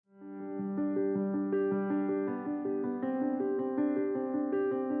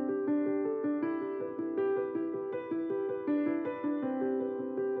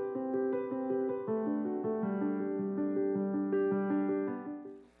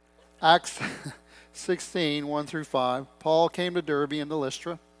Acts 16, 1 through 5. Paul came to Derbe and to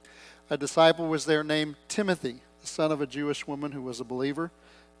Lystra. A disciple was there named Timothy, the son of a Jewish woman who was a believer,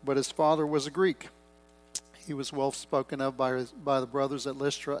 but his father was a Greek. He was well spoken of by the brothers at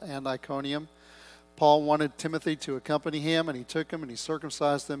Lystra and Iconium. Paul wanted Timothy to accompany him, and he took him and he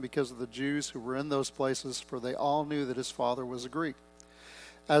circumcised them because of the Jews who were in those places, for they all knew that his father was a Greek.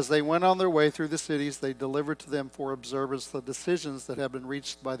 As they went on their way through the cities, they delivered to them for observance the decisions that had been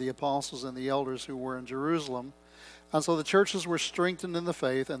reached by the apostles and the elders who were in Jerusalem. And so the churches were strengthened in the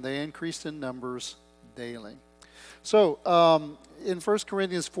faith, and they increased in numbers daily. So in 1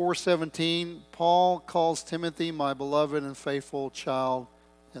 Corinthians 4:17, Paul calls Timothy my beloved and faithful child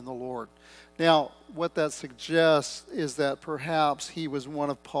in the Lord. Now, what that suggests is that perhaps he was one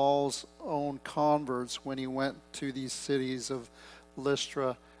of Paul's own converts when he went to these cities of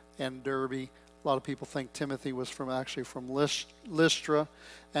Lystra and Derbe. A lot of people think Timothy was from Lystra,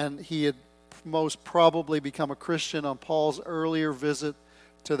 and he had most probably become a Christian on Paul's earlier visit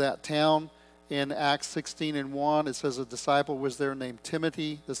to that town. In Acts 16 and 1, it says a disciple was there named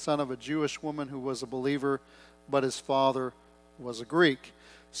Timothy, the son of a Jewish woman who was a believer, but his father was a Greek.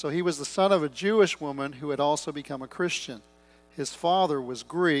 So he was the son of a Jewish woman who had also become a Christian. His father was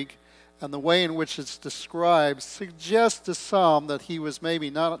Greek, and the way in which it's described suggests to some that he was maybe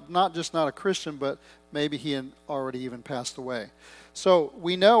not just not a Christian, but maybe he had already even passed away. So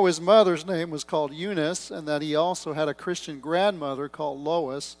we know his mother's name was called Eunice, and that he also had a Christian grandmother called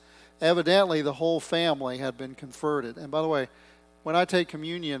Lois. Evidently, the whole family had been converted. And by the way, when I take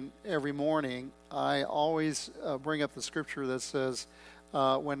communion every morning, I always bring up the scripture that says,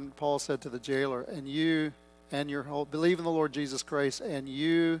 when Paul said to the jailer, and you and your whole, believe in the Lord Jesus Christ, and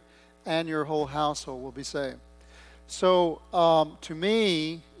you and your whole household will be saved. So to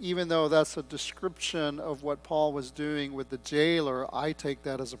me, even though that's a description of what Paul was doing with the jailer, I take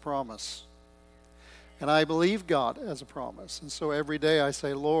that as a promise. And I believe God as a promise. And so every day I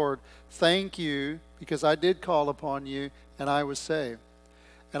say, Lord, thank you, because I did call upon you and I was saved.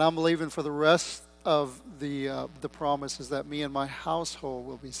 And I'm believing for the rest of the promises that me and my household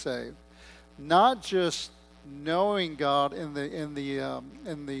will be saved. Not just knowing God in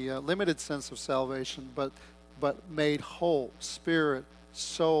the limited sense of salvation, but made whole, spirit,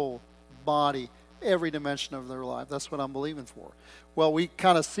 soul, body, every dimension of their life. That's what I'm believing for. Well, we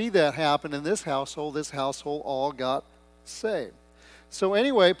kind of see that happen in this household. This household all got saved. So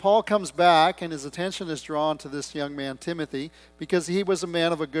anyway, Paul comes back, and his attention is drawn to this young man, Timothy, because he was a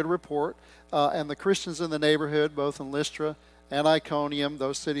man of a good report, and the Christians in the neighborhood, both in Lystra and Iconium,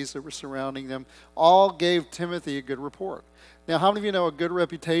 those cities that were surrounding them, all gave Timothy a good report. Now, how many of you know a good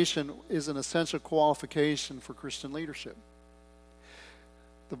reputation is an essential qualification for Christian leadership?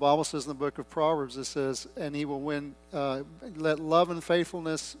 The Bible says in the book of Proverbs, it says, and he will win, let love and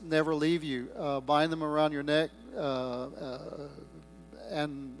faithfulness never leave you. Bind them around your neck,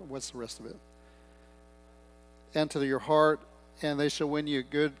 and what's the rest of it? And to your heart, and they shall win you a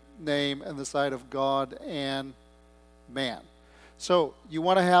good name in the sight of God and man. So you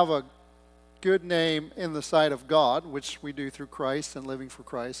want to have a good name in the sight of God, which we do through Christ and living for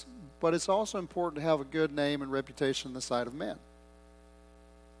Christ, but it's also important to have a good name and reputation in the sight of men.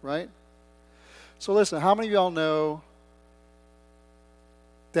 Right? So listen, how many of y'all know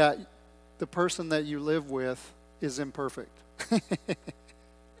that the person that you live with is imperfect?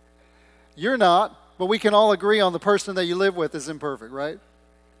 You're not, but we can all agree on the person that you live with is imperfect, right?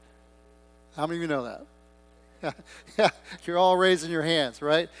 How many of you know that? Yeah, you're all raising your hands,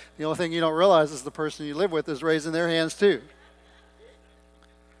 right? The only thing you don't realize is the person you live with is raising their hands too.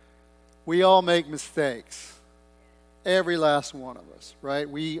 We all make mistakes. Every last one of us, right?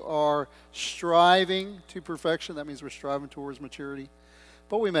 We are striving to perfection. That means we're striving towards maturity.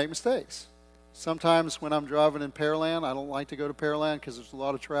 But we make mistakes. Sometimes when I'm driving in Pearland, I don't like to go to Pearland because there's a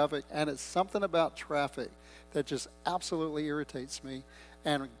lot of traffic. And it's something about traffic that just absolutely irritates me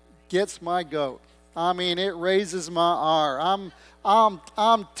and gets my goat. I mean, it raises my ire.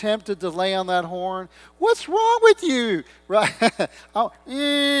 I'm tempted to lay on that horn. What's wrong with you? Right?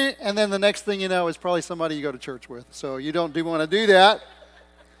 And then the next thing you know is probably somebody you go to church with. So you don't want to do that.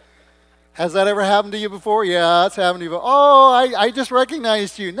 Has that ever happened to you before? Yeah, it's happened to you. Oh, I just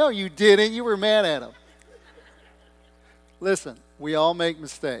recognized you. No, you didn't. You were mad at him. Listen, we all make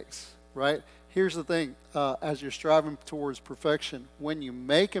mistakes, right? Here's the thing. As you're striving towards perfection, when you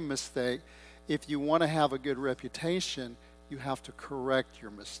make a mistake, if you want to have a good reputation, you have to correct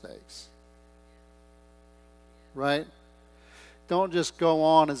your mistakes. Right? Don't just go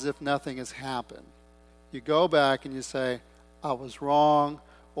on as if nothing has happened. You go back and you say, I was wrong,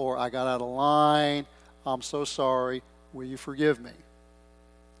 or I got out of line, I'm so sorry, will you forgive me?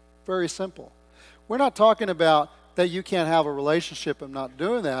 Very simple. We're not talking about that you can't have a relationship and not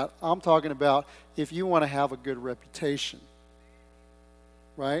doing that. I'm talking about if you want to have a good reputation,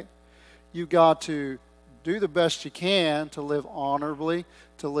 right? You got to do the best you can to live honorably,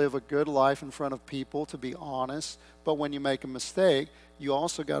 to live a good life in front of people, to be honest. But when you make a mistake, you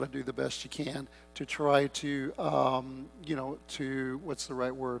also got to do the best you can to try to, what's the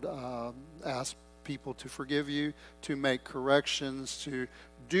right word, ask people to forgive you, to make corrections, to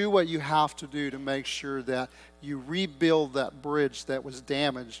do what you have to do to make sure that you rebuild that bridge that was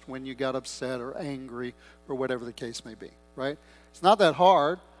damaged when you got upset or angry or whatever the case may be, right? It's not that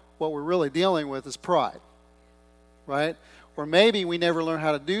hard. What we're really dealing with is pride, right? Or maybe we never learn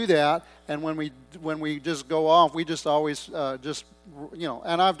how to do that, and when we just go off, we just always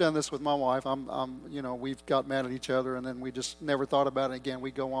and I've done this with my wife. We've got mad at each other, and then we just never thought about it again.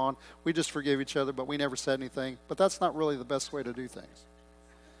 We go on, we just forgive each other, but we never said anything. But that's not really the best way to do things.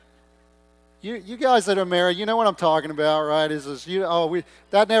 You guys that are married, you know what I'm talking about, right?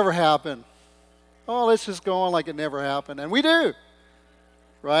 That never happened. Oh, let's just go on like it never happened, and we do,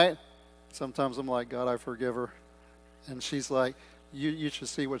 right? Sometimes I'm like, God, I forgive her. And she's like, you should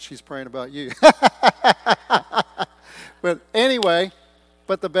see what she's praying about you. But anyway,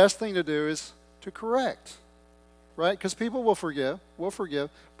 the best thing to do is to correct, right? Because people will forgive,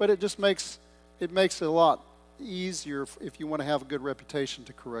 but it just makes it a lot easier if you want to have a good reputation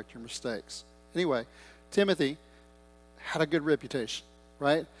to correct your mistakes. Anyway, Timothy had a good reputation,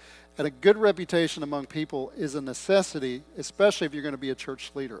 right? And a good reputation among people is a necessity, especially if you're going to be a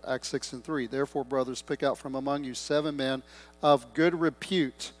church leader. Acts 6:3. Therefore, brothers, pick out from among you 7 men of good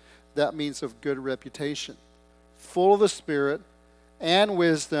repute. That means of good reputation, full of the Spirit and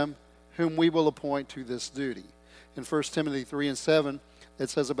wisdom, whom we will appoint to this duty. In 1 Timothy 3:7, it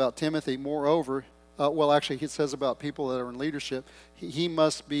says about Timothy, moreover, it says about people that are in leadership, he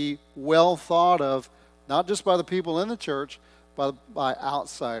must be well thought of, not just by the people in the church, but by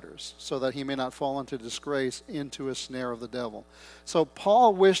outsiders, so that he may not fall into disgrace, into a snare of the devil. So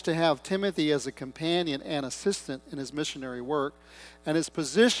Paul wished to have Timothy as a companion and assistant in his missionary work, and his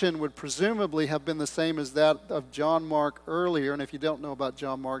position would presumably have been the same as that of John Mark earlier. And if you don't know about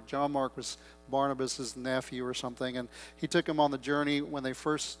John Mark was Barnabas' nephew or something, and he took him on the journey when they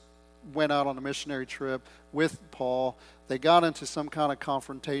first went out on a missionary trip with Paul. They got into some kind of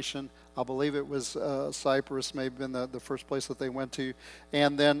confrontation. I believe it was Cyprus, may have been the first place that they went to.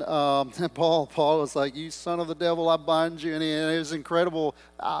 And then Paul was like, you son of the devil, I bind you. And it was an incredible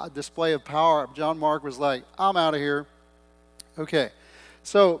display of power. John Mark was like, I'm out of here. Okay.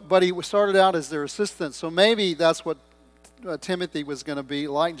 But he started out as their assistant. So maybe that's what Timothy was going to be,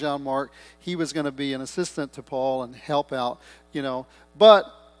 like John Mark. He was going to be an assistant to Paul and help out,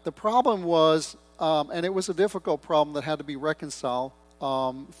 But the problem was, and it was a difficult problem that had to be reconciled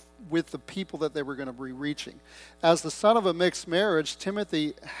with the people that they were going to be reaching. As the son of a mixed marriage,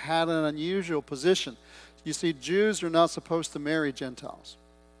 Timothy had an unusual position. You see, Jews are not supposed to marry Gentiles.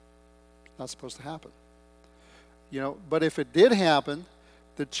 Not supposed to happen. But if it did happen,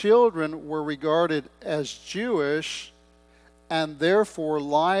 the children were regarded as Jewish and therefore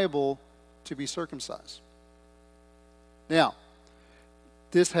liable to be circumcised. Now,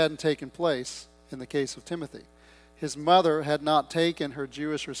 this hadn't taken place in the case of Timothy. His mother had not taken her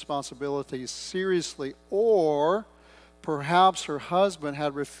Jewish responsibilities seriously, or perhaps her husband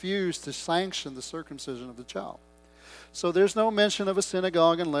had refused to sanction the circumcision of the child. So there's no mention of a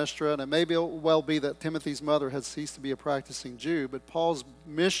synagogue in Lystra, and it may well be that Timothy's mother had ceased to be a practicing Jew, but Paul's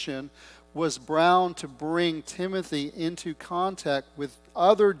mission was bound to bring Timothy into contact with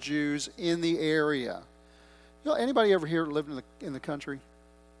other Jews in the area. Anybody ever here lived in the country?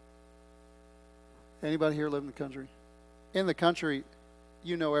 Anybody here live in the country? In the country,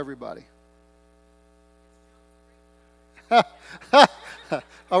 you know everybody.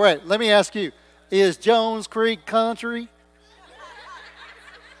 All right, let me ask you, is Jones Creek country?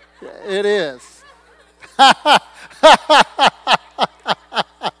 It is.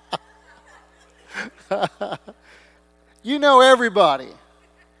 You know everybody,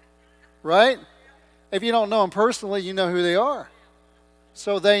 right? If you don't know them personally, you know who they are.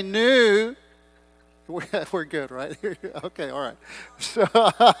 So they knew. We're good, right? Okay, all right.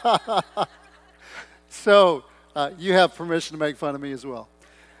 So you have permission to make fun of me as well.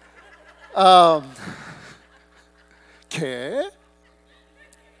 Okay.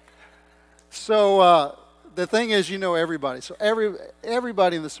 So the thing is, you know everybody. So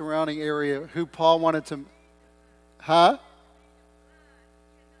everybody in the surrounding area who Paul wanted to... Huh?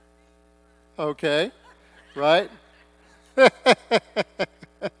 Okay, right?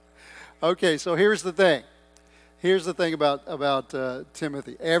 Okay, so here's the thing. Here's the thing about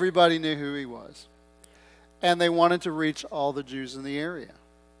Timothy. Everybody knew who he was. And they wanted to reach all the Jews in the area.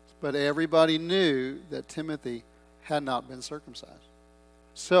 But everybody knew that Timothy had not been circumcised.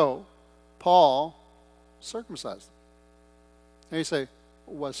 So, Paul circumcised him. And you say,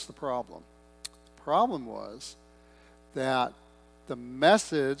 what's the problem? The problem was that the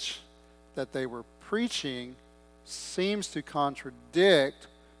message that they were preaching seems to contradict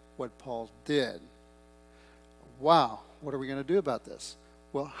what Paul did. Wow, what are we going to do about this?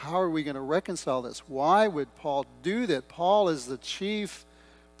 Well, how are we going to reconcile this? Why would Paul do that? Paul is the chief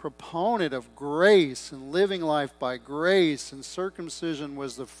proponent of grace and living life by grace, and circumcision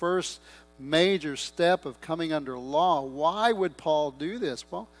was the first major step of coming under law. Why would Paul do this?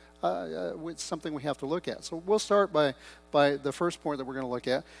 Well, it's something we have to look at. So we'll start by the first point that we're going to look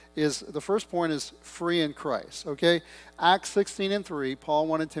at. The first point is free in Christ. Okay, Acts 16:3. Paul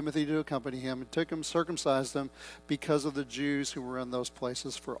wanted Timothy to accompany him and took him, circumcised him because of the Jews who were in those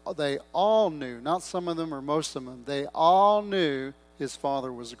places. For they all knew, not some of them or most of them, they all knew his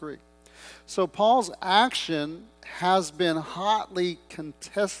father was a Greek. So Paul's action has been hotly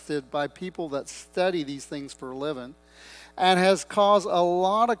contested by people that study these things for a living, and has caused a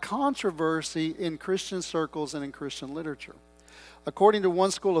lot of controversy in Christian circles and in Christian literature. According to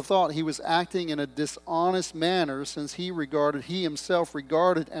one school of thought, he was acting in a dishonest manner, since he himself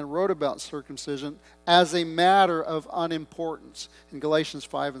regarded and wrote about circumcision as a matter of unimportance. In Galatians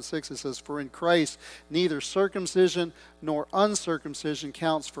 5 and 6 it says, "For in Christ neither circumcision nor uncircumcision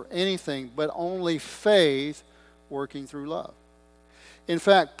counts for anything, but only faith working through love." In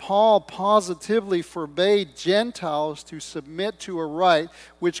fact, Paul positively forbade Gentiles to submit to a rite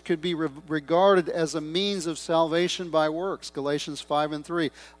which could be regarded as a means of salvation by works. Galatians 5 and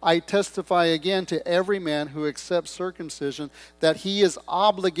 3. "I testify again to every man who accepts circumcision that he is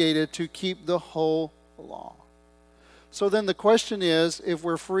obligated to keep the whole law." So then the question is, if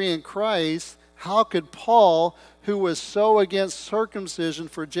we're free in Christ, how could Paul, who was so against circumcision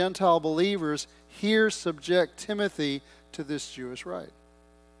for Gentile believers, here subject Timothy to this Jewish rite?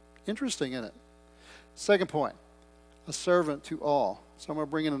 Interesting, isn't it? Second point, a servant to all. So I'm going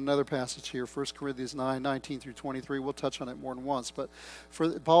to bring in another passage here, 1 Corinthians 9:19 through 23. We'll touch on it more than once. But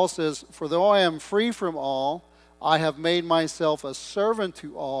Paul says, "For though I am free from all, I have made myself a servant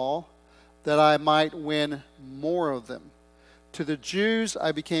to all, that I might win more of them. To the Jews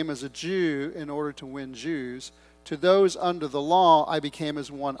I became as a Jew in order to win Jews. To those under the law I became as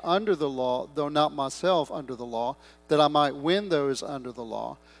one under the law, though not myself under the law, that I might win those under the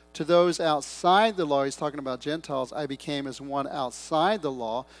law. To those outside the law," he's talking about Gentiles, "I became as one outside the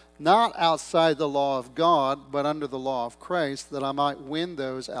law, not outside the law of God, but under the law of Christ, that I might win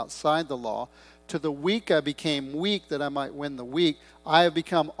those outside the law. To the weak I became weak, that I might win the weak. I have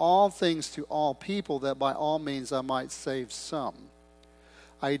become all things to all people, that by all means I might save some.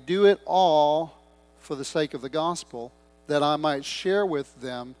 I do it all for the sake of the gospel, that I might share with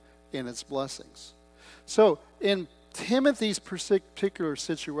them in its blessings." So in Timothy's particular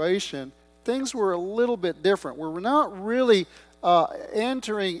situation, things were a little bit different. We're not really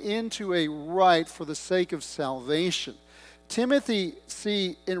entering into a rite for the sake of salvation. Timothy,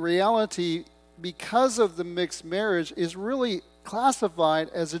 in reality, because of the mixed marriage, is really classified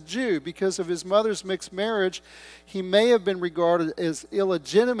as a Jew. Because of his mother's mixed marriage, he may have been regarded as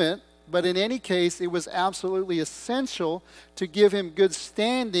illegitimate, but in any case, it was absolutely essential to give him good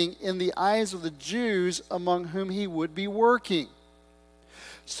standing in the eyes of the Jews among whom he would be working.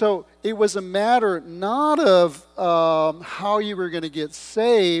 So it was a matter not of how you were going to get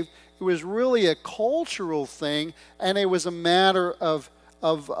saved. It was really a cultural thing, and it was a matter of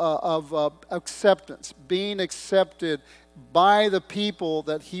acceptance, being accepted by the people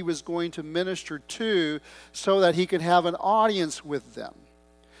that he was going to minister to, so that he could have an audience with them.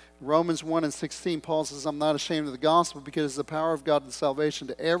 Romans 1 and 16, Paul says, "I'm not ashamed of the gospel, because it's the power of God and salvation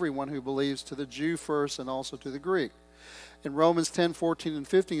to everyone who believes, to the Jew first and also to the Greek." In Romans 10, 14 and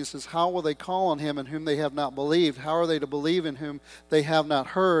 15, it says, "How will they call on him in whom they have not believed? How are they to believe in whom they have not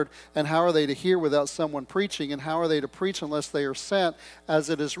heard? And how are they to hear without someone preaching? And how are they to preach unless they are sent?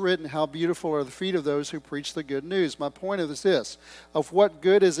 As it is written, how beautiful are the feet of those who preach the good news." My point is this: of what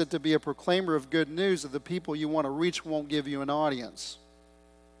good is it to be a proclaimer of good news if the people you want to reach won't give you an audience?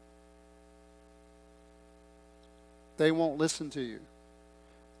 They won't listen to you.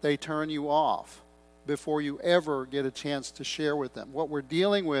 They turn you off before you ever get a chance to share with them. What we're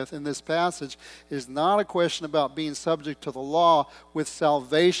dealing with in this passage is not a question about being subject to the law with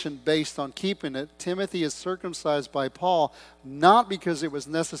salvation based on keeping it. Timothy is circumcised by Paul not because it was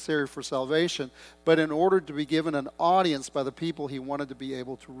necessary for salvation, but in order to be given an audience by the people he wanted to be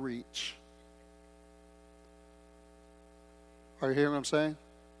able to reach. Are you hearing what I'm saying?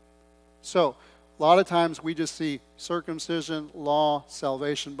 So, a lot of times we just see circumcision, law,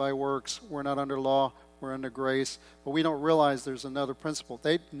 salvation by works. We're not under law, we're under grace. But we don't realize there's another principle.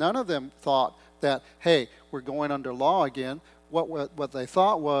 None of them thought that, hey, we're going under law again. What they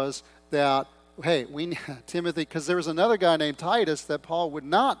thought was that, hey, Timothy, because there was another guy named Titus that Paul would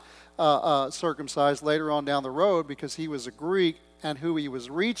not circumcise later on down the road because he was a Greek, and who he was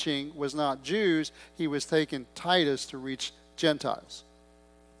reaching was not Jews. He was taking Titus to reach Gentiles.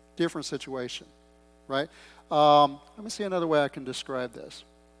 Different situation, right? Let me see another way I can describe this.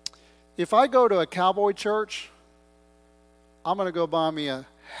 If I go to a cowboy church, I'm going to go buy me a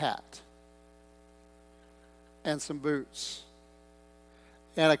hat and some boots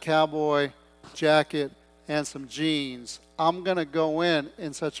and a cowboy jacket and some jeans. I'm going to go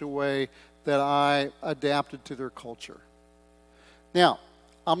in such a way that I adapted to their culture. Now,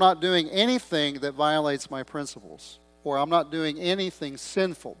 I'm not doing anything that violates my principles, or I'm not doing anything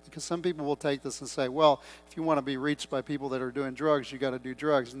sinful, because some people will take this and say, well, if you want to be reached by people that are doing drugs, you got to do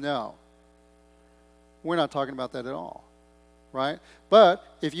drugs. No. We're not talking about that at all, right? But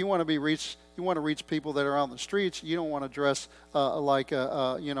if you want to be reached, you want to reach people that are on the streets, you don't want to dress like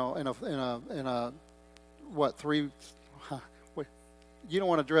you don't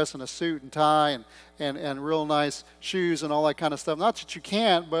want to dress in a suit and tie and real nice shoes and all that kind of stuff. Not that you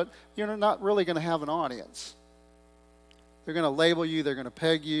can't, but you're not really going to have an audience. They're going to label you, they're going to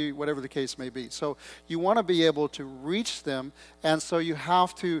peg you, whatever the case may be. So you want to be able to reach them, and so you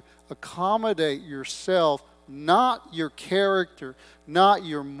have to accommodate yourself, not your character, not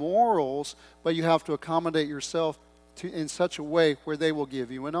your morals, but you have to accommodate yourself in such a way where they will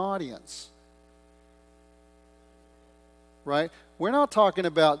give you an audience. Right? I'm not talking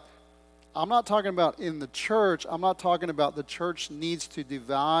about in the church. I'm not talking about the church needs to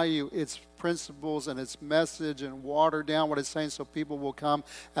devalue its principles and its message and water down what it's saying so people will come.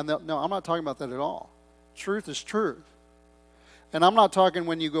 No, I'm not talking about that at all. Truth is truth. And I'm not talking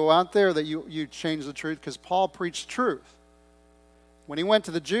when you go out there that you change the truth, because Paul preached truth. When he went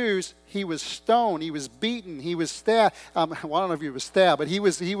to the Jews, he was stoned, he was beaten, he was stabbed. Well, I don't know if he was stabbed, but he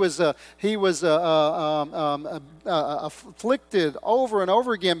was afflicted over and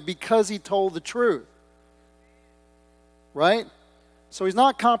over again because he told the truth. Right? So he's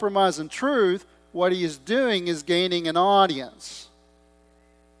not compromising truth. What he is doing is gaining an audience.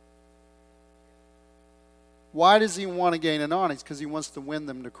 Why does he want to gain an audience? Because he wants to win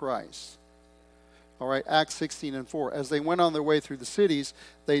them to Christ. All right, Acts 16:4. As they went on their way through the cities,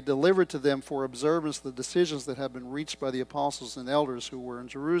 they delivered to them for observance the decisions that had been reached by the apostles and elders who were in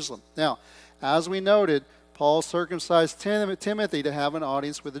Jerusalem. Now, as we noted, Paul circumcised Timothy to have an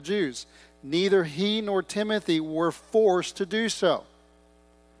audience with the Jews. Neither he nor Timothy were forced to do so.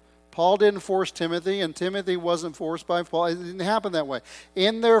 Paul didn't force Timothy, and Timothy wasn't forced by Paul. It didn't happen that way.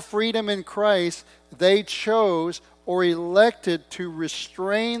 In their freedom in Christ, they chose or elected to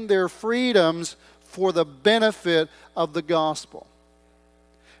restrain their freedoms for the benefit of the gospel.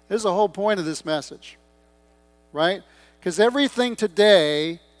 This is the whole point of this message, right? Because everything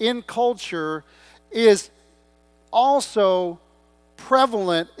today in culture is also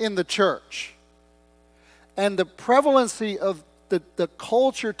prevalent in the church. And the prevalency of the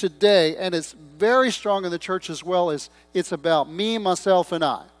culture today, and it's very strong in the church as well, is it's about me, myself, and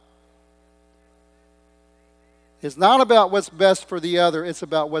I. It's not about what's best for the other, it's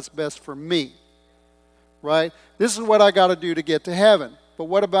about what's best for me. Right? This is what I got to do to get to heaven. But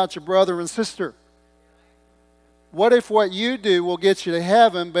what about your brother and sister? What if what you do will get you to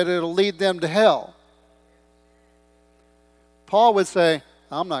heaven, but it'll lead them to hell? Paul would say,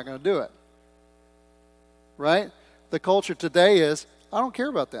 I'm not going to do it. Right? The culture today is, I don't care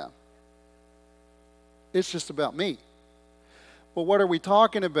about them. It's just about me. But what are we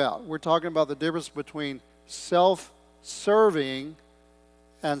talking about? We're talking about the difference between self-serving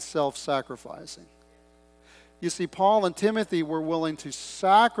and self-sacrificing. You see, Paul and Timothy were willing to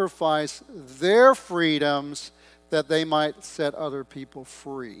sacrifice their freedoms that they might set other people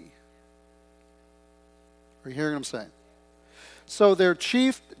free. Are you hearing what I'm saying? So their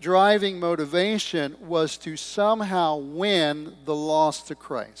chief driving motivation was to somehow win the lost to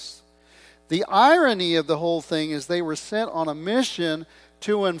Christ. The irony of the whole thing is they were sent on a mission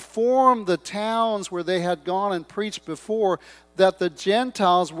to inform the towns where they had gone and preached before that the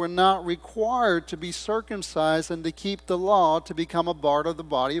Gentiles were not required to be circumcised and to keep the law to become a part of the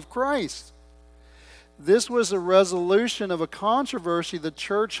body of Christ. This was a resolution of a controversy the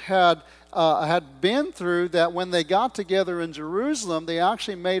church had been through, that when they got together in Jerusalem, they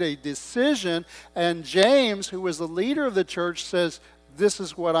actually made a decision, and James, who was the leader of the church, says, this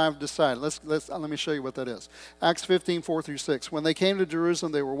is what I've decided. Let me show you what that is. Acts 15, 4 through 6. When they came to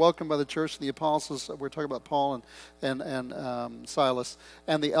Jerusalem, they were welcomed by the church and the apostles. We're talking about Paul and Silas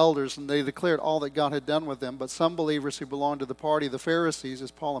and the elders, and they declared all that God had done with them. But some believers who belonged to the party of the Pharisees,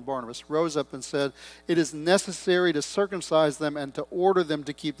 as Paul and Barnabas, rose up and said, "It is necessary to circumcise them and to order them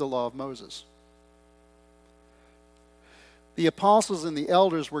to keep the law of Moses." The apostles and the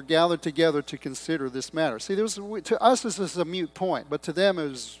elders were gathered together to consider this matter. See, to us this is a mute point, but to them it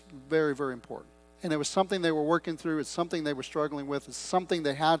was very, very important. And it was something they were working through. It's something they were struggling with. It's something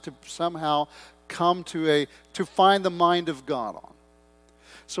they had to somehow come to find the mind of God on.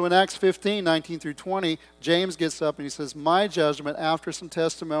 So in Acts 15, 19 through 20, James gets up and he says, "My judgment," after some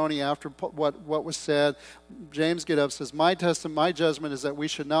testimony, after what was said, James gets up and says, my judgment is that we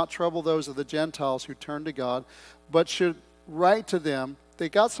should not trouble those of the Gentiles who turn to God, but should write to them. They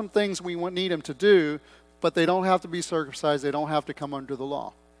got some things we need them to do, but they don't have to be circumcised. They don't have to come under the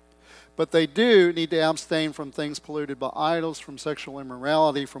law. But they do need to abstain from things polluted by idols, from sexual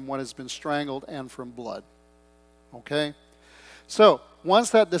immorality, from what has been strangled, and from blood. Okay? So,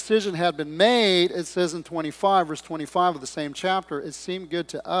 once that decision had been made, it says in 25, verse 25 of the same chapter, "It seemed good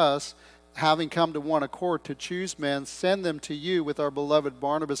to us, having come to one accord, to choose men, send them to you with our beloved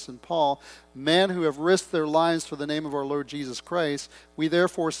Barnabas and Paul, men who have risked their lives for the name of our Lord Jesus Christ. We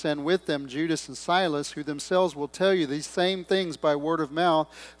therefore send with them Judas and Silas, who themselves will tell you these same things by word of mouth,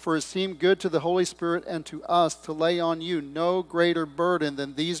 for it seemed good to the Holy Spirit and to us to lay on you no greater burden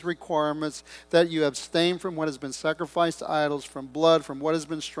than these requirements, that you abstain from what has been sacrificed to idols, from blood, from what has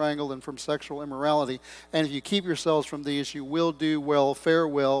been strangled, and from sexual immorality. And if you keep yourselves from these, you will do well, fare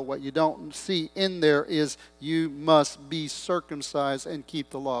well." What you don't see in there is you must be circumcised and keep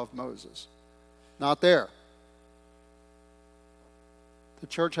the law of Moses. Not there. The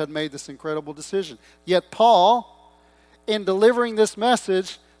church had made this incredible decision. Yet Paul, in delivering this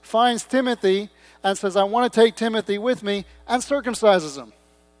message, finds Timothy and says, "I want to take Timothy with me," and circumcises him.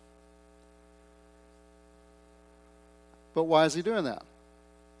 But why is he doing that?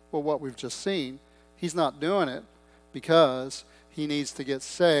 Well, what we've just seen, he's not doing it because he needs to get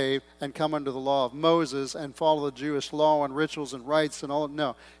saved and come under the law of Moses and follow the Jewish law and rituals and rites and all.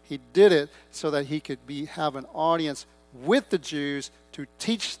 No, he did it so that he could have an audience with the Jews to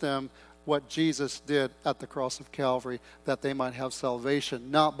teach them what Jesus did at the cross of Calvary, that they might have salvation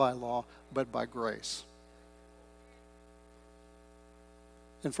not by law but by grace.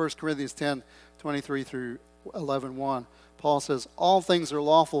 In 1 Corinthians 10, 23 through 11:1, Paul says, "All things are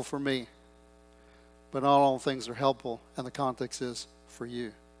lawful for me, but not all things are helpful," and the context is for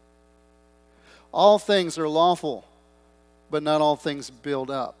you. All things are lawful, but not all things build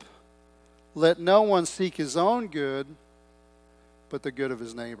up. Let no one seek his own good, but the good of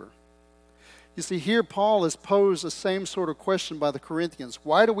his neighbor. You see, here Paul has posed the same sort of question by the Corinthians.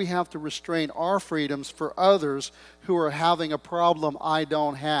 Why do we have to restrain our freedoms for others who are having a problem I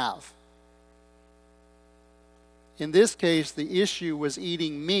don't have? In this case, the issue was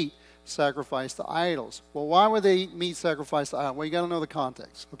eating meat sacrificed to idols. Well, why would they eat meat sacrificed to idols? Well, you got to know the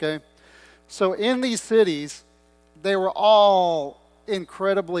context, okay? So in these cities, they were all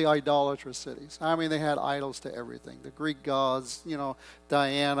incredibly idolatrous cities. I mean, they had idols to everything. The Greek gods,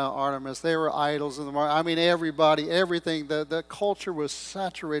 Diana, Artemis, they were idols in the market. I mean, everybody, everything. The culture was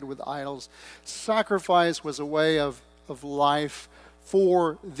saturated with idols. Sacrifice was a way of life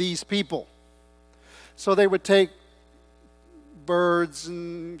for these people. So they would take birds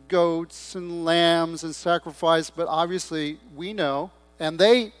and goats and lambs and sacrifice, but obviously we know, and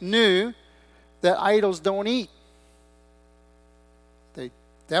they knew, that idols don't eat. They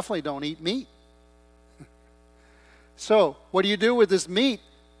definitely don't eat meat. So what do you do with this meat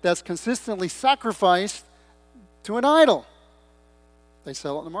that's consistently sacrificed to an idol? They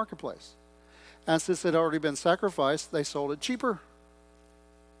sell it in the marketplace. And since it had already been sacrificed, they sold it cheaper.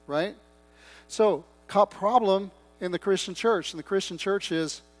 Right? So, problem in the Christian church. And the Christian church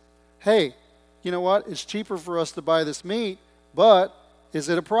is, hey, you know what? It's cheaper for us to buy this meat, but is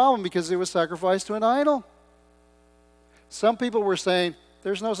it a problem because it was sacrificed to an idol? Some people were saying,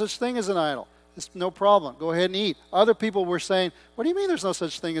 there's no such thing as an idol. It's no problem. Go ahead and eat. Other people were saying, what do you mean there's no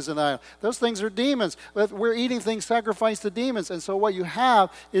such thing as an idol? Those things are demons. We're eating things sacrificed to demons. And so what you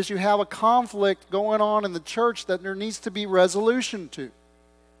have is you have a conflict going on in the church that there needs to be resolution to.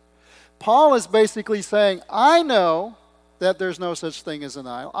 Paul is basically saying, I know that there's no such thing as an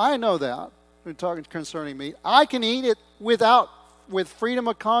idol. I know that. We're talking concerning meat. I can eat it with freedom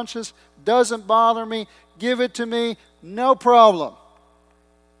of conscience. Doesn't bother me. Give it to me. No problem.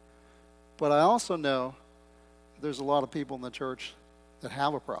 But I also know there's a lot of people in the church that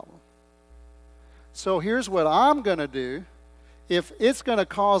have a problem. So here's what I'm going to do If it's going to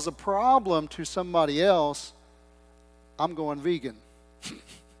cause a problem to somebody else, I'm going vegan.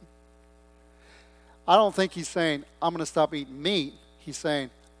 I don't think he's saying, I'm going to stop eating meat. He's saying,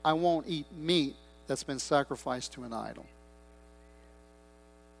 I won't eat meat that's been sacrificed to an idol.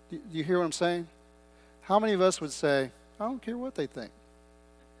 Do you hear what I'm saying? How many of us would say, I don't care what they think.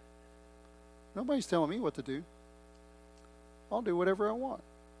 Nobody's telling me what to do. I'll do whatever I want.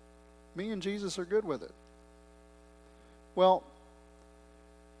 Me and Jesus are good with it. Well,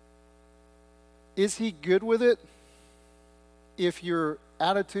 is he good with it if your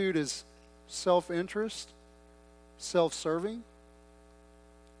attitude is self-interest, self-serving?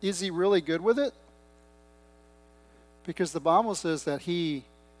 Is he really good with it? Because the Bible says that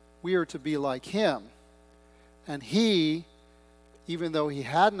we are to be like him. And he, even though he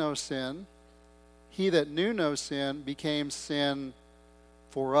had no sin, he that knew no sin became sin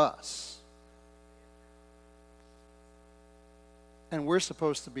for us. And we're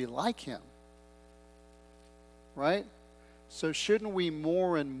supposed to be like him. Right? So shouldn't we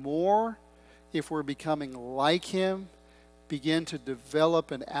more and more, if we're becoming like him, begin to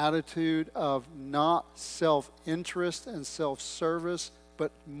develop an attitude of not self-interest and self-service, but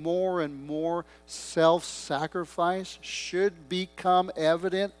more and more self-sacrifice should become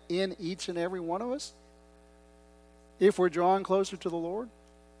evident in each and every one of us if we're drawing closer to the Lord?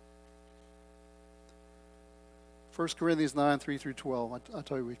 1 Corinthians 9, 3 through 12. I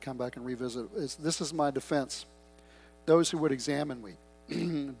tell you, we come back and revisit. This is my defense. Those who would examine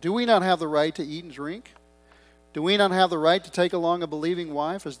me. Do we not have the right to eat and drink? Do we not have the right to take along a believing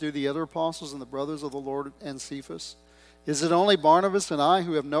wife, as do the other apostles and the brothers of the Lord and Cephas? Is it only Barnabas and I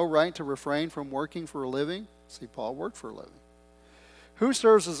who have no right to refrain from working for a living? See, Paul worked for a living. Who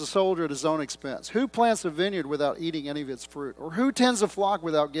serves as a soldier at his own expense? Who plants a vineyard without eating any of its fruit? Or who tends a flock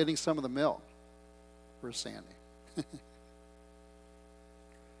without getting some of the milk? Where's Sandy?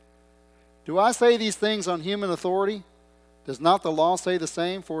 Do I say these things on human authority? Does not the law say the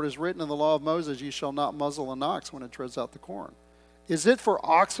same? For it is written in the law of Moses, you shall not muzzle an ox when it treads out the corn. Is it for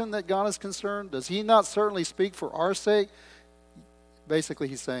oxen that God is concerned? Does he not certainly speak for our sake? Basically,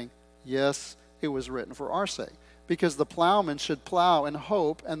 he's saying, yes, it was written for our sake. Because the plowman should plow in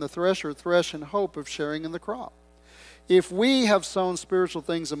hope, and the thresher thresh in hope of sharing in the crop. If we have sown spiritual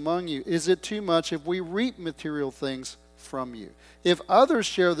things among you, is it too much if we reap material things from you? If others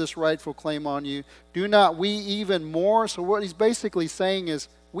share this rightful claim on you, do not we even more? So what he's basically saying is,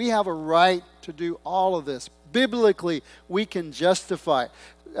 we have a right to do all of this. Biblically, we can justify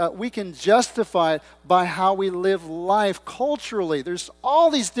it. We can justify it by how we live life culturally. There's all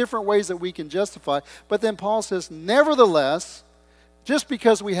these different ways that we can justify it. But then Paul says, nevertheless, just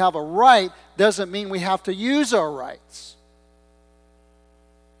because we have a right doesn't mean we have to use our rights.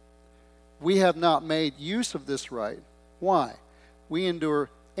 We have not made use of this right. Why? We endure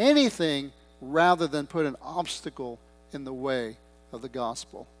anything rather than put an obstacle in the way of the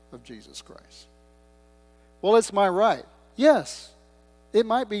gospel of Jesus Christ. Well, it's my right. Yes, it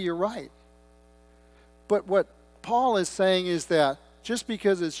might be your right. But what Paul is saying is that just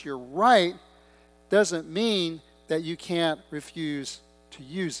because it's your right doesn't mean that you can't refuse to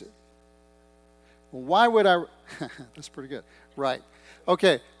use it. Well, why would I? That's pretty good. Right.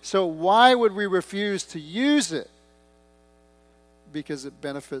 Okay, so why would we refuse to use it? Because it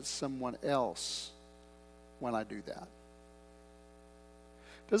benefits someone else when I do that.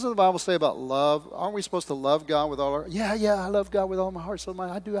 Doesn't the Bible say about love? Aren't we supposed to love God with all our... Yeah, I love God with all my heart, soul,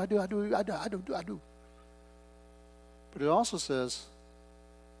 mind. I do. But it also says,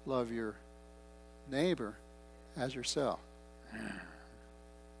 love your neighbor as yourself.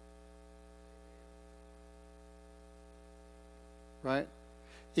 Right?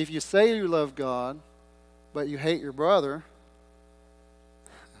 If you say you love God, but you hate your brother,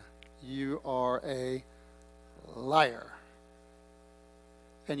 you are a liar.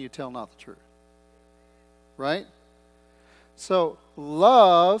 And you tell not the truth. Right? So,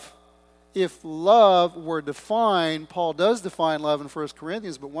 love, if love were defined, Paul does define love in 1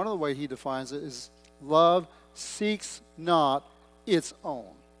 Corinthians, but one of the ways he defines it is love seeks not its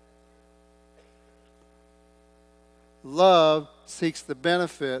own. Love seeks the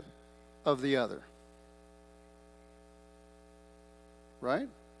benefit of the other. Right?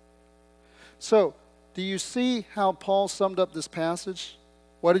 So, do you see how Paul summed up this passage?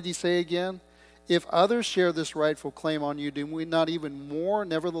 What did he say again? If others share this rightful claim on you, do we not even more?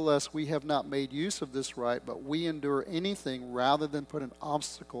 Nevertheless, we have not made use of this right, but we endure anything rather than put an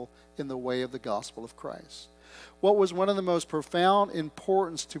obstacle in the way of the gospel of Christ. What was one of the most profound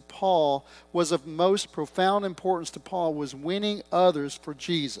importance to Paul was winning others for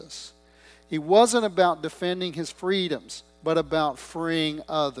Jesus. He wasn't about defending his freedoms. but about freeing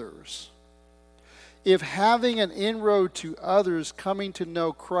others. If having an inroad to others coming to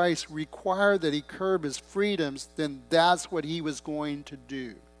know Christ required that he curb his freedoms, then that's what he was going to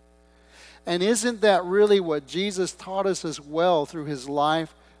do. And isn't that really what Jesus taught us as well through his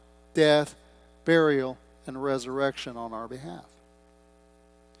life, death, burial, and resurrection on our behalf?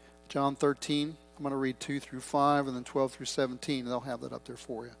 John 13, I'm going to read 2 through 5 and then 12 through 17. They'll have that up there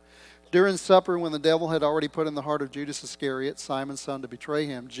for you. During supper, when the devil had already put in the heart of Judas Iscariot, Simon's son, to betray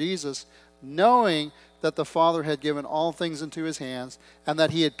him, Jesus, knowing that the Father had given all things into his hands and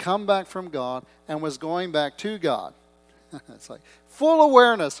that he had come back from God and was going back to God. It's like full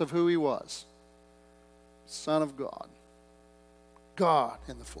awareness of who he was. Son of God. God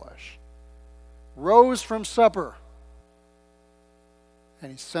in the flesh. Rose from supper. And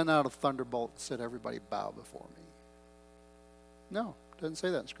he sent out a thunderbolt and said, everybody bow before me. No, it doesn't say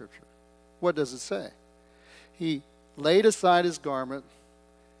that in Scripture. What does it say? He laid aside his garment.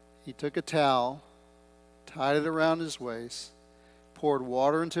 He took a towel, tied it around his waist, poured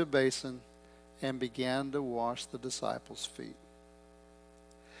water into a basin, and began to wash the disciples' feet.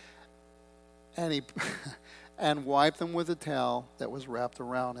 And he and wiped them with a towel that was wrapped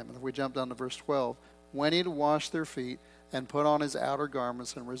around him. And if we jump down to verse 12, when he had washed their feet and put on his outer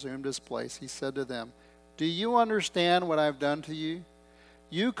garments and resumed his place, he said to them, do you understand what I've done to you?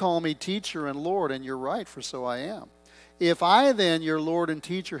 You call me teacher and Lord, and you're right, for so I am. If I then, your Lord and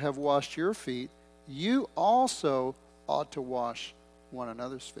teacher, have washed your feet, you also ought to wash one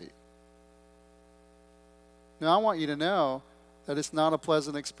another's feet. Now, I want you to know that it's not a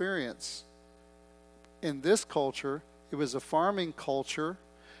pleasant experience. In this culture, it was a farming culture.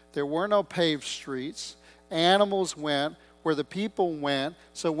 There were no paved streets. Animals went where the people went.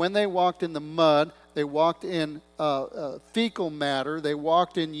 So when they walked in the mud, they walked in fecal matter. They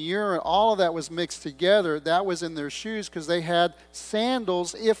walked in urine. All of that was mixed together. That was in their shoes because they had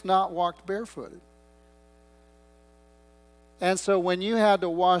sandals, if not walked barefooted. And so when you had to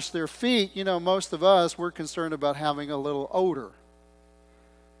wash their feet, you know, most of us, we're concerned about having a little odor.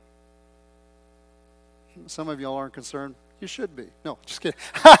 Some of y'all aren't concerned. You should be. No, just kidding.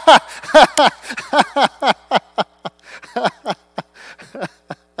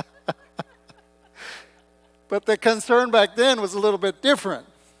 But the concern back then was a little bit different.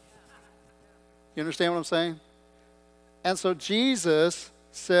 You understand what I'm saying? And so Jesus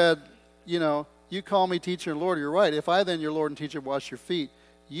said, you know, you call me teacher and Lord, you're right. If I then, your Lord and teacher, wash your feet,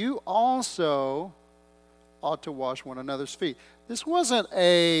 you also ought to wash one another's feet. This wasn't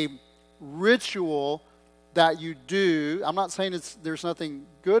a ritual that you do. I'm not saying there's nothing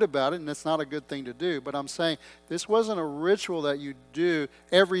good about it, and it's not a good thing to do, but I'm saying this wasn't a ritual that you do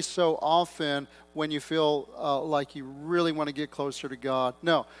every so often when you feel like you really want to get closer to God.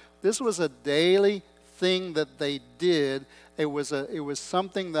 No, this was a daily thing that they did. It was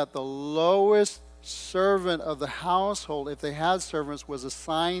something that the lowest servant of the household, if they had servants, was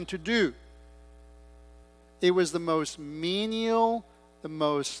assigned to do. It was the most menial, the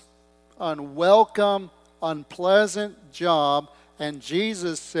most unwelcome, unpleasant job, and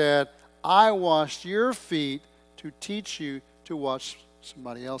Jesus said, I washed your feet to teach you to wash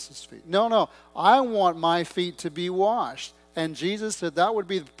somebody else's feet. No, I want my feet to be washed. And Jesus said that would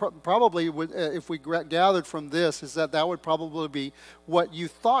be probably, if we gathered from this, is that would probably be what you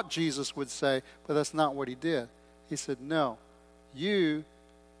thought Jesus would say, but that's not what he did. He said, no, you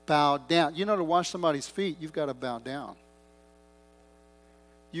bow down. You know, to wash somebody's feet, you've got to bow down.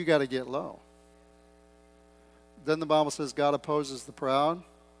 You got to get low. Then the Bible says God opposes the proud,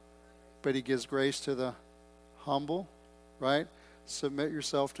 but he gives grace to the humble, right? Submit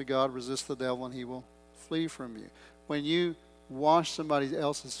yourself to God, resist the devil, and he will flee from you. When you wash somebody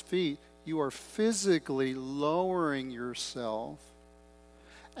else's feet, you are physically lowering yourself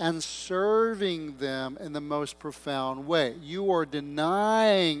and serving them in the most profound way. You are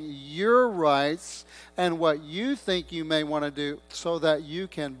denying your rights and what you think you may want to do so that you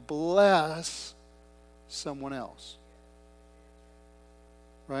can bless someone else.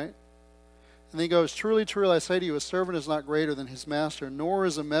 Right? And he goes, truly, truly, I say to you, a servant is not greater than his master, nor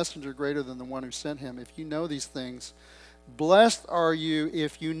is a messenger greater than the one who sent him. If you know these things, blessed are you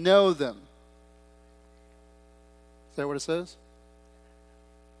if you know them. Is that what it says?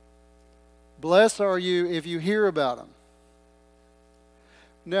 Blessed are you if you hear about them.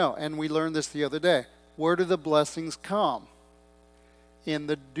 No, and we learned this the other day. Where do the blessings come? In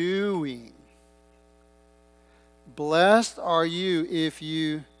the doing. Blessed are you if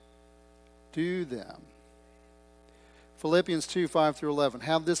you do them. Philippians 2, 5 through 11.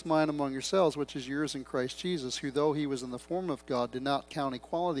 Have this mind among yourselves, which is yours in Christ Jesus, who though he was in the form of God, did not count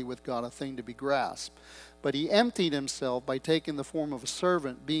equality with God a thing to be grasped. But he emptied himself by taking the form of a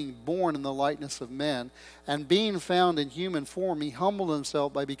servant, being born in the likeness of men, and being found in human form, he humbled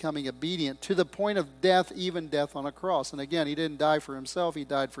himself by becoming obedient to the point of death, even death on a cross. And again, he didn't die for himself, he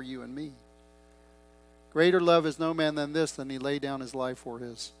died for you and me. Greater love is no man than this, than he laid down his life for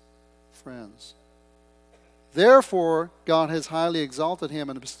his friends. Therefore, God has highly exalted him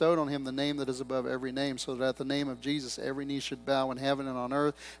and bestowed on him the name that is above every name, so that at the name of Jesus every knee should bow in heaven and on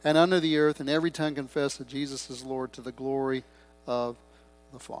earth and under the earth, and every tongue confess that Jesus is Lord, to the glory of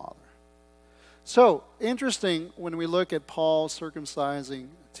the Father. So, interesting when we look at Paul circumcising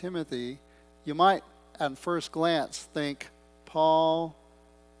Timothy, you might at first glance think Paul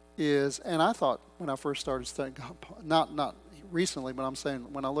is, and I thought when I first started studying, not recently, but I'm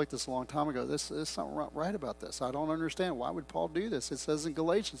saying when I looked this a long time ago, there's something right about this. I don't understand. Why would Paul do this? It says in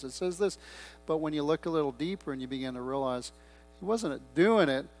Galatians, it says this. But when you look a little deeper and you begin to realize he wasn't doing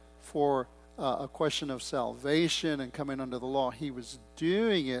it for a question of salvation and coming under the law. He was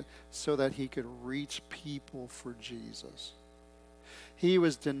doing it so that he could reach people for Jesus. He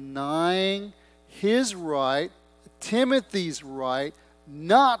was denying his right, Timothy's right,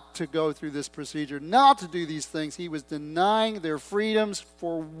 not to go through this procedure, not to do these things. He was denying their freedoms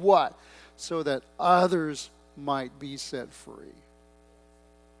for what? So that others might be set free.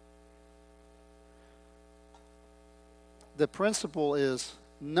 The principle is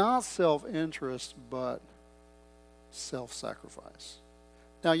not self-interest, but self-sacrifice.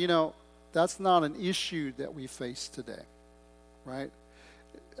 Now, you know, that's not an issue that we face today, right?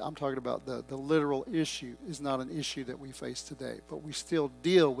 I'm talking about the literal issue is not an issue that we face today, but we still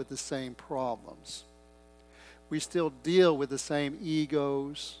deal with the same problems. We still deal with the same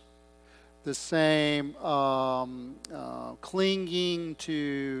egos, the same clinging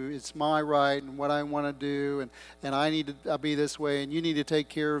to it's my right and what I want to do, and I need to be this way, and you need to take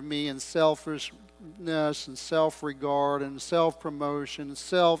care of me, and selfishness and self-regard and self-promotion and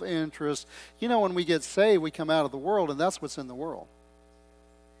self-interest. You know, when we get saved, we come out of the world, and that's what's in the world.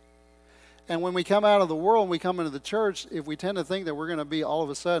 And when we come out of the world and we come into the church, if we tend to think that we're going to be all of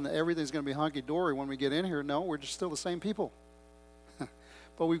a sudden, everything's going to be hunky-dory when we get in here, no, we're just still the same people.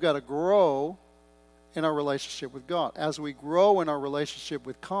 But we've got to grow in our relationship with God. As we grow in our relationship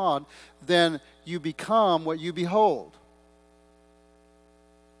with God, then you become what you behold.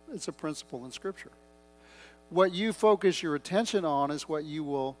 It's a principle in Scripture. What you focus your attention on is what you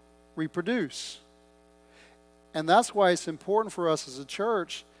will reproduce. And that's why it's important for us as a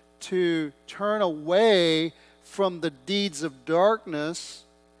church to turn away from the deeds of darkness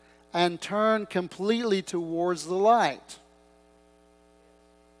and turn completely towards the light.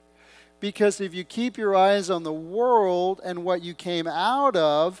 Because if you keep your eyes on the world and what you came out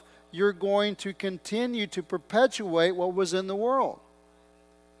of, you're going to continue to perpetuate what was in the world.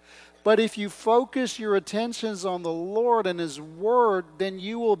 But if you focus your attentions on the Lord and His Word, then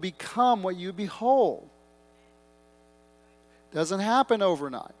you will become what you behold. Doesn't happen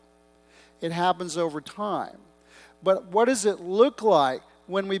overnight. It happens over time. But what does it look like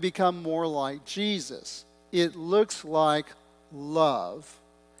when we become more like Jesus? It looks like love.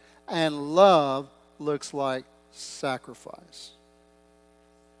 And love looks like sacrifice.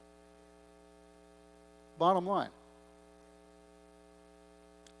 Bottom line.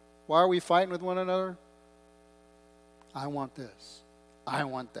 Why are we fighting with one another? I want this. I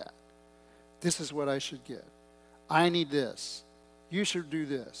want that. This is what I should get. I need this. You should do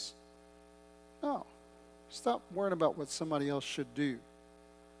this. No. Stop worrying about what somebody else should do.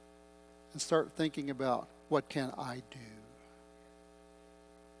 And start thinking about, what can I do?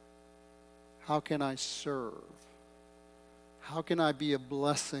 How can I serve? How can I be a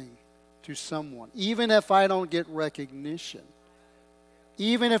blessing to someone? Even if I don't get recognition.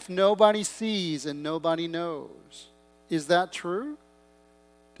 Even if nobody sees and nobody knows. Is that true?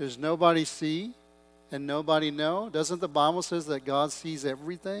 Does nobody see and nobody know? Doesn't the Bible says that God sees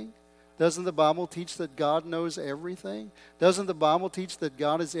everything? Doesn't the Bible teach that God knows everything? Doesn't the Bible teach that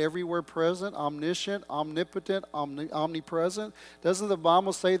God is everywhere present, omniscient, omnipotent, omnipresent? Doesn't the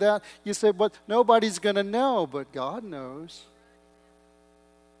Bible say that? You say, but nobody's going to know, but God knows.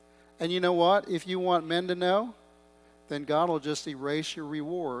 And you know what? If you want men to know, then God will just erase your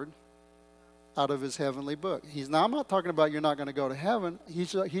reward out of His heavenly book. I'm not talking about you're not going to go to heaven.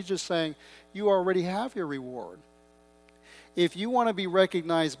 He's just saying you already have your reward. If you want to be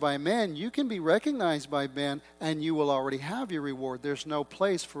recognized by men, you can be recognized by men, and you will already have your reward. There's no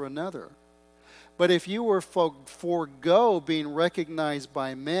place for another. But if you were forego being recognized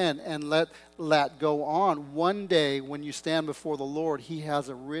by men and let that go on, one day when you stand before the Lord, he has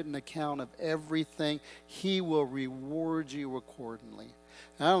a written account of everything. He will reward you accordingly.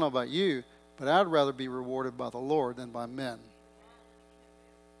 And I don't know about you, but I'd rather be rewarded by the Lord than by men.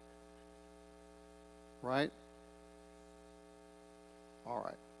 Right? All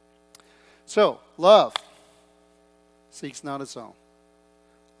right. So, love seeks not its own.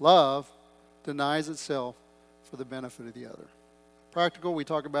 Love denies itself for the benefit of the other. Practical, we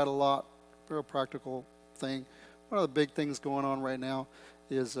talk about a lot. Real practical thing. One of the big things going on right now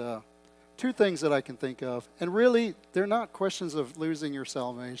is two things that I can think of. And really, they're not questions of losing your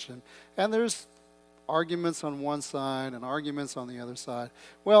salvation. And there's arguments on one side and arguments on the other side.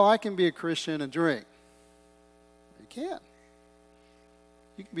 Well, I can be a Christian and drink. You can't.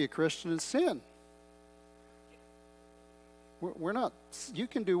 You can be a Christian and sin. We're not, you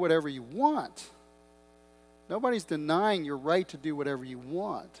can do whatever you want. Nobody's denying your right to do whatever you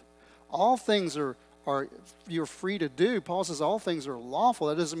want. All things are you're free to do. Paul says all things are lawful.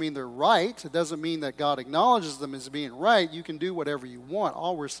 That doesn't mean they're right. It doesn't mean that God acknowledges them as being right. You can do whatever you want.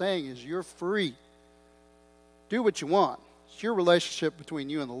 All we're saying is you're free. Do what you want. It's your relationship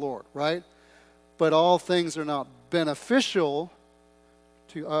between you and the Lord, right? But all things are not beneficial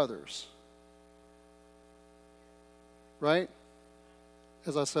to others. Right?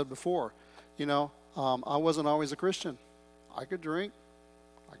 As I said before, I wasn't always a Christian. I could drink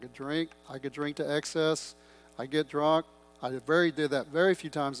to excess. I get drunk. I did that very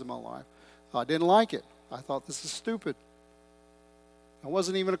few times in my life. I didn't like it. I thought this is stupid. I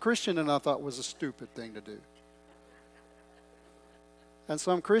wasn't even a Christian and I thought it was a stupid thing to do. And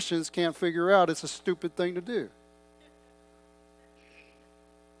some Christians can't figure out it's a stupid thing to do.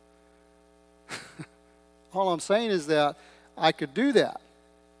 All I'm saying is that I could do that.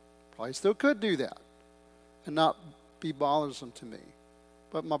 Probably still could do that and not be bothersome to me.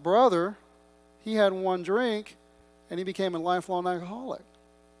 But my brother, he had one drink and he became a lifelong alcoholic.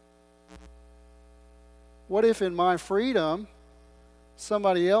 What if in my freedom,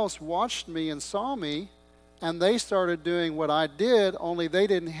 somebody else watched me and saw me and they started doing what I did, only they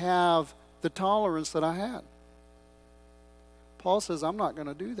didn't have the tolerance that I had? Paul says, I'm not going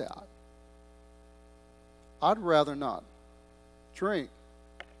to do that. I'd rather not drink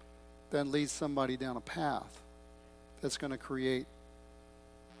than lead somebody down a path that's going to create,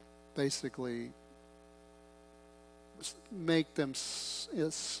 basically, make them a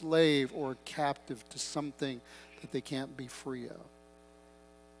slave or captive to something that they can't be free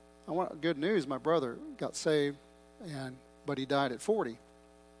of. Good news, my brother got saved, but he died at 40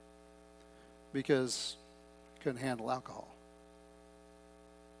 because he couldn't handle alcohol.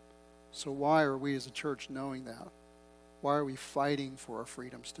 So why are we as a church knowing that? Why are we fighting for our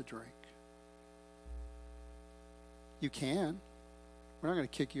freedoms to drink? You can. We're not going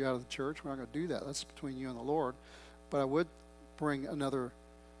to kick you out of the church. We're not going to do that. That's between you and the Lord. But I would bring another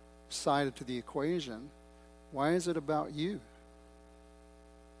side to the equation. Why is it about you?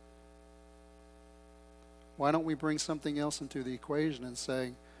 Why don't we bring something else into the equation and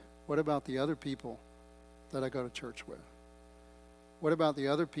say, what about the other people that I go to church with? What about the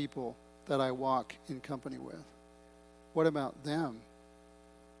other people that I walk in company with? What about them?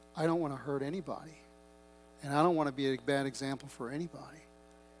 I don't want to hurt anybody. And I don't want to be a bad example for anybody.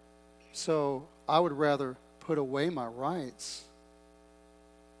 So I would rather put away my rights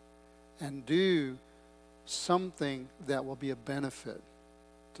and do something that will be a benefit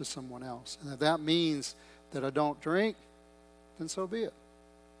to someone else. And if that means that I don't drink, then so be it.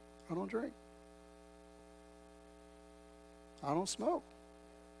 I don't drink. I don't smoke.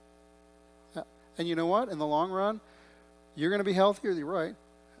 And you know what? In the long run, you're going to be healthier, you're right.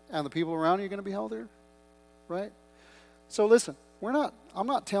 And the people around you are going to be healthier, right? So listen, I'm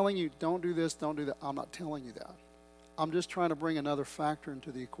not telling you don't do this, don't do that. I'm not telling you that. I'm just trying to bring another factor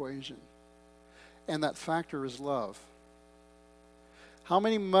into the equation. And that factor is love. How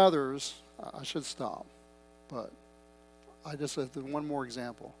many mothers, I should stop, but I just said one more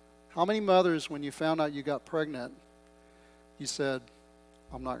example. How many mothers, when you found out you got pregnant, you said,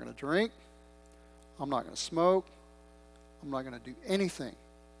 I'm not going to drink, I'm not going to smoke, I'm not going to do anything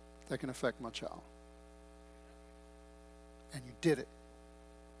that can affect my child. And you did it.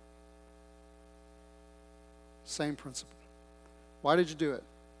 Same principle. Why did you do it?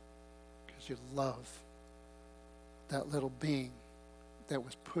 Because you love that little being that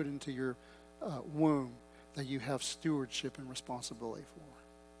was put into your womb that you have stewardship and responsibility for.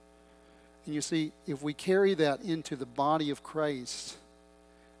 And you see, if we carry that into the body of Christ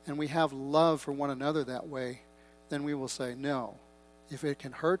and we have love for one another that way, then we will say, no, if it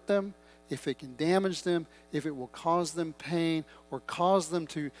can hurt them, if it can damage them, if it will cause them pain or cause them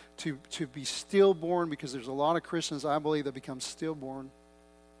to be stillborn, because there's a lot of Christians, I believe, that become stillborn,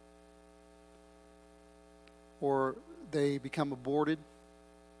 or they become aborted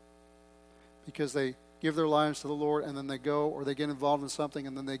because they give their lives to the Lord and then they go, or they get involved in something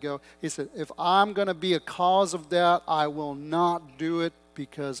and then they go. He said, if I'm going to be a cause of that, I will not do it,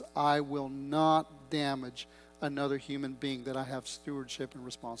 because I will not damage another human being that I have stewardship and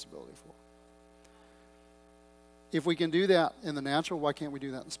responsibility for. If we can do that in the natural, why can't we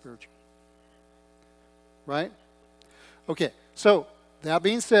do that in the spiritual? Right? Okay, so that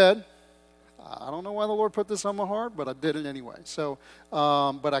being said, I don't know why the Lord put this on my heart, but I did it anyway. So,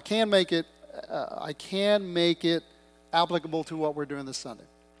 but I can make it applicable to what we're doing this Sunday.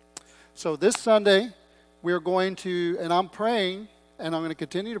 So this Sunday, we're going to, and I'm praying, and I'm going to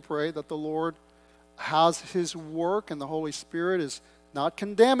continue to pray that the Lord has His work and the Holy Spirit is not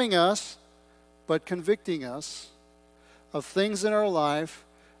condemning us, but convicting us of things in our life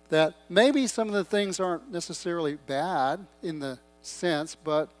that maybe some of the things aren't necessarily bad in the sense,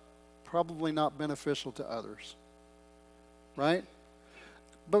 but probably not beneficial to others. Right?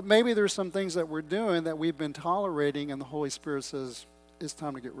 But maybe there's some things that we're doing that we've been tolerating, and the Holy Spirit says, it's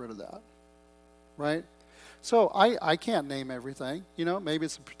time to get rid of that. Right? So I can't name everything. You know, maybe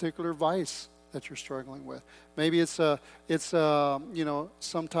it's a particular vice that you're struggling with. Maybe it's some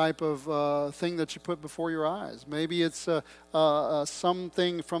type of thing that you put before your eyes. Maybe it's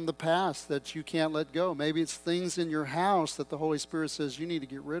something from the past that you can't let go. Maybe it's things in your house that the Holy Spirit says you need to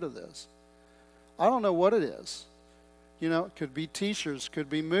get rid of this. I don't know what it is. You know, it could be t-shirts, could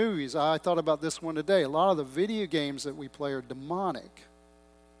be movies. I thought about this one today. A lot of the video games that we play are demonic.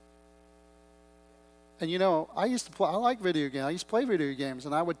 And you know, I like video games. I used to play video games,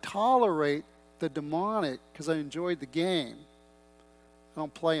 and I would tolerate the demonic because I enjoyed the game. I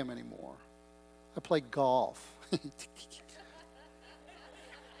don't play them anymore. I play golf.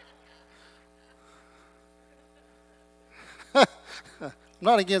 I'm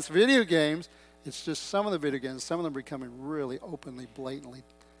not against video games. It's just some of the video games, some of them are becoming really openly, blatantly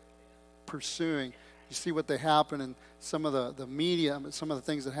pursuing. You see what they happen in some of the media, some of the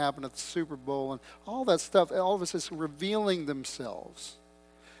things that happen at the Super Bowl, and all that stuff, all of us is revealing themselves.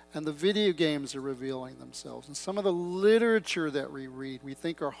 And the video games are revealing themselves. And some of the literature that we read, we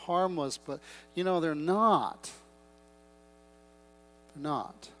think are harmless, but, you know, they're not. They're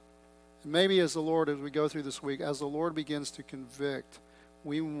not. And maybe as we go through this week, as the Lord begins to convict,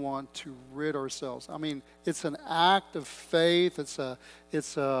 we want to rid ourselves. I mean, it's an act of faith. It's a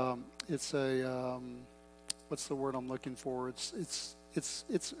what's the word I'm looking for? It's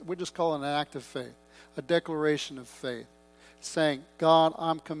we just call it an act of faith, a declaration of faith, saying, God,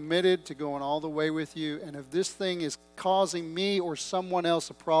 I'm committed to going all the way with you, and if this thing is causing me or someone else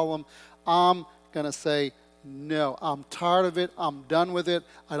a problem, I'm going to say, no, I'm tired of it. I'm done with it.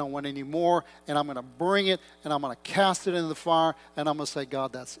 I don't want any more, and I'm going to bring it, and I'm going to cast it into the fire, and I'm going to say,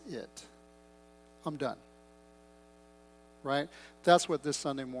 God, that's it. I'm done. Right? That's what this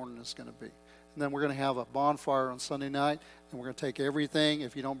Sunday morning is going to be. And then we're going to have a bonfire on Sunday night, and we're going to take everything.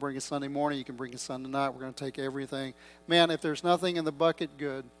 If you don't bring it Sunday morning, you can bring it Sunday night. We're going to take everything. Man, if there's nothing in the bucket,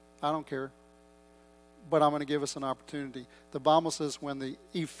 good. I don't care. But I'm going to give us an opportunity. The Bible says when the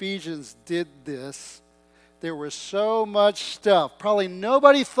Ephesians did this, there was so much stuff. Probably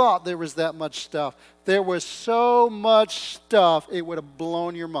nobody thought there was that much stuff. There was so much stuff, it would have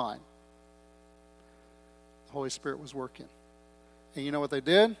blown your mind. The Holy Spirit was working. And you know what they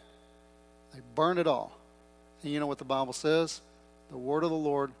did? They burned it all. And you know what the Bible says? The word of the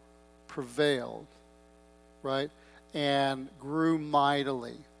Lord prevailed, right? And grew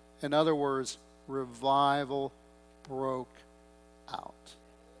mightily. In other words, revival broke out.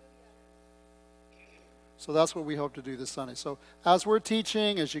 So that's what we hope to do this Sunday. So as we're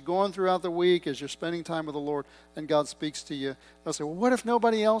teaching, as you're going throughout the week, as you're spending time with the Lord, and God speaks to you, they'll say, well, what if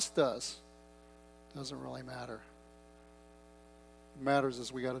nobody else does? Doesn't really matter. What matters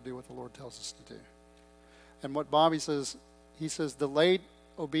is we got to do what the Lord tells us to do. And what Bobby says, he says, delayed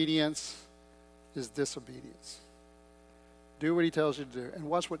obedience is disobedience. Do what he tells you to do, and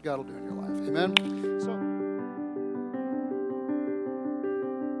watch what God will do in your life. Amen? So.